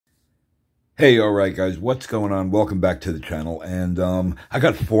Hey, all right, guys, what's going on? Welcome back to the channel. And I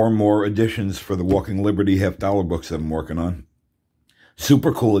got 4 more editions for the Walking Liberty $50 books that I'm working on.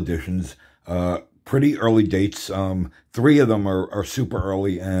 Super cool editions. Pretty early dates. 3 of them are super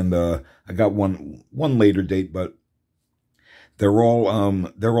early, and I got one later date, but they're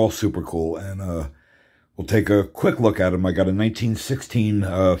all super cool. And we'll take a quick look at them. I got a 1916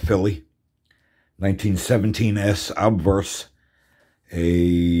 Philly, 1917 S Obverse,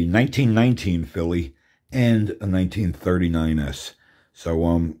 a 1919 Philly, and a 1939 S.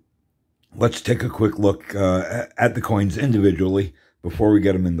 So let's take a quick look at the coins individually before we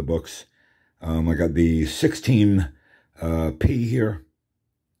get them in the books. I got the 16 P here.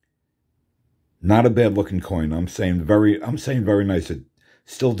 Not a bad looking coin. I'm saying very nice. It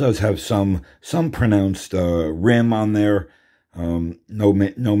still does have some pronounced rim on there. No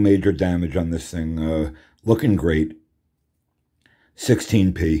major damage on this thing. Looking great.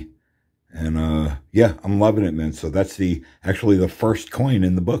 16p, and yeah, I'm loving it, man. So that's actually the first coin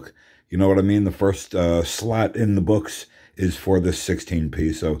in the book. You know what I mean? The first slot in the books is for this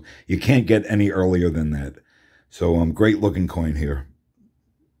 16p, so you can't get any earlier than that. So great looking coin here.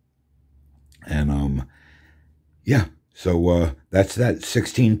 And yeah, so that's that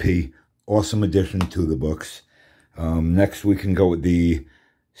 16p. Awesome addition to the books. Next we can go with the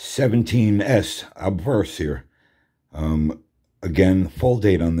 17s obverse here. Again, full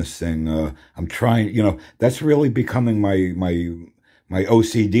date on this thing. I'm trying, that's really becoming my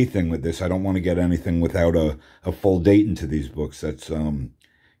OCD thing with this. I don't want to get anything without a full date into these books. That's,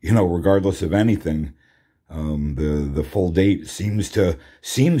 regardless of anything, the full date seems to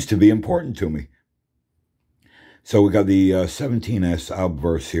be important to me. So we got the 17S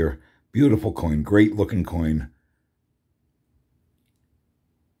obverse here. Beautiful coin, great looking coin.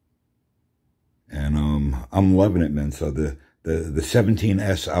 And I'm loving it, man. So the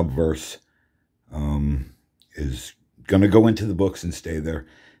 17S obverse is going to go into the books and stay there.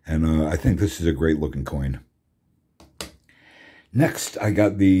 And I think this is a great looking coin. Next, I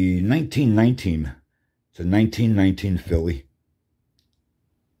got the 1919. It's a 1919 Philly.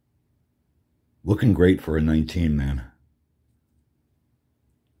 Looking great for a 19, man.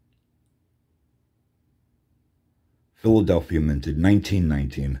 Philadelphia minted,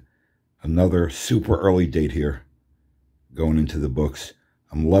 1919. Another super early date here. Going into the books.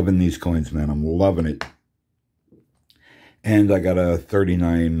 I'm loving these coins, man. I'm loving it. And I got a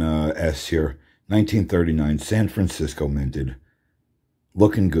 39S here. 1939, San Francisco minted.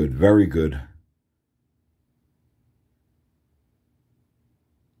 Looking good. Very good.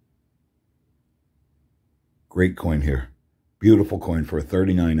 Great coin here. Beautiful coin for a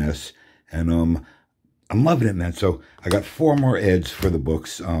 39S. And I'm loving it, man. So I got 4 more ads for the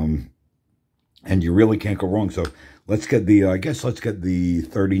books. And you really can't go wrong. So let's get the, I guess let's get the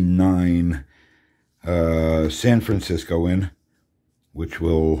 39 San Francisco in, which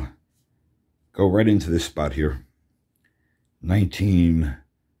will go right into this spot here.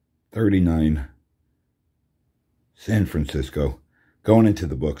 1939 San Francisco, going into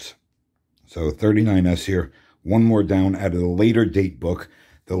the books. So 39S here. 1 more down out of the later date book.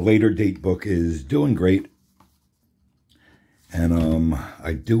 The later date book is doing great. And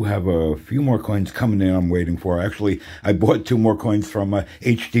I do have a few more coins coming in I'm waiting for. Actually, I bought 2 more coins from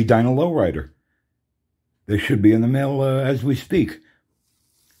HD Dyna Lowrider. They should be in the mail as we speak.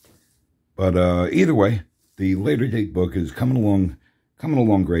 But either way, the later date book is coming along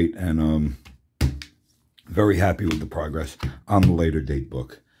great, and very happy with the progress on the later date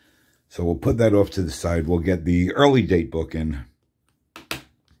book. So we'll put that off to the side. We'll get the early date book in.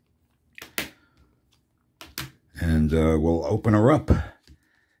 And we'll open her up.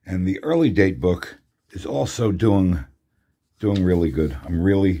 And the early date book is also doing really good. I'm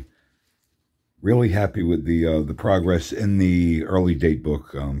really happy with the progress in the early date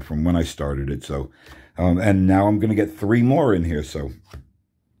book from when I started it. So, and now I'm going to get 3 more in here. So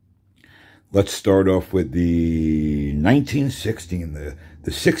let's start off with the 1916, the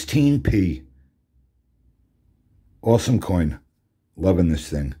 16p. Awesome coin. Loving this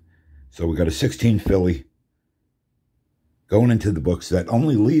thing. So we got a 16 Philly. Going into the books, that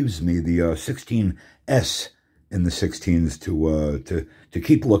only leaves me the 16S in the 16s to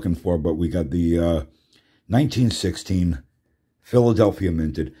keep looking for. But we got the 1916 Philadelphia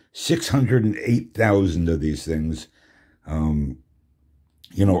minted, 608,000 of these things.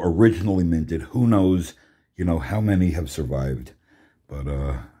 Originally minted. Who knows, how many have survived? But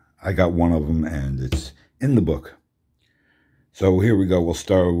I got 1 of them, and it's in the book. So here we go. We'll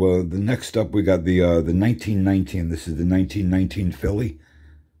start the next up. We got the 1919. This is the 1919 Philly.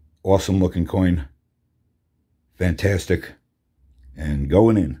 Awesome looking coin. Fantastic. And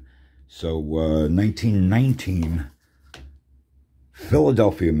going in, So 1919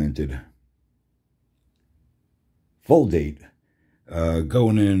 Philadelphia minted. Full date.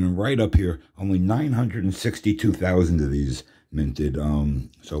 Going in right up here. Only 962,000 of these minted.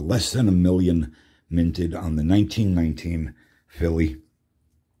 So less than 1 million minted on the 1919 Philly.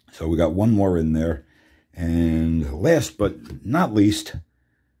 So we got one more in there. And last but not least,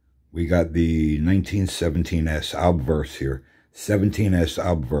 we got the 1917S obverse here. 17S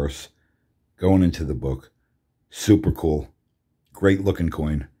obverse going into the book. Super cool. Great looking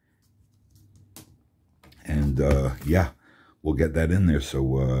coin. And yeah, we'll get that in there. So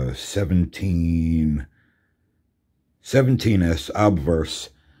 17S obverse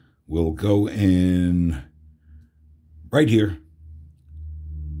will go in right here.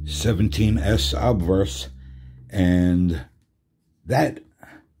 17S obverse, and that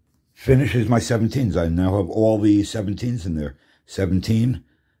finishes my 17s. I now have all the 17s in there. 17,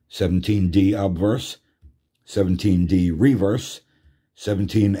 17D obverse, 17D reverse,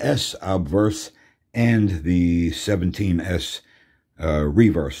 17S obverse, and the 17S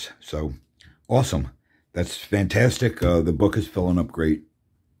reverse. So awesome. That's fantastic. The book is filling up great.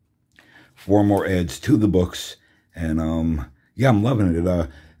 4 more ads to the books, and yeah, I'm loving it.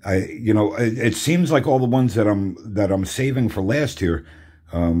 It seems like all the ones that I'm saving for last here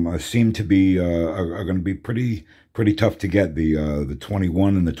seem to be are going to be pretty tough to get. The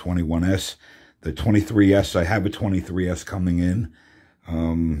 21 and the 21S, the 23S. I have a 23S coming in.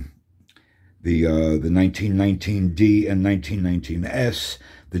 The 1919D and 1919S,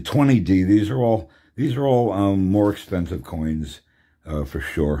 the 20D. These are all more expensive coins for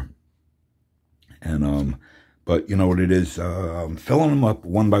sure. And but you know what it is, I'm filling them up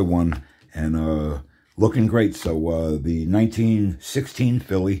one by one and looking great. So the 1916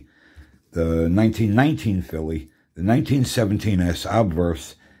 Philly, the 1919 Philly, the 1917S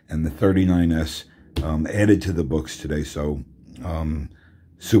obverse, and the 39S added to the books today. So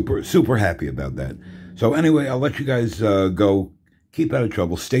super happy about that. So anyway, I'll let you guys go. Keep out of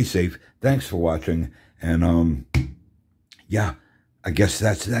trouble. Stay safe. Thanks for watching. And yeah, I guess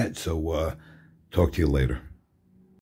that's that. So talk to you later.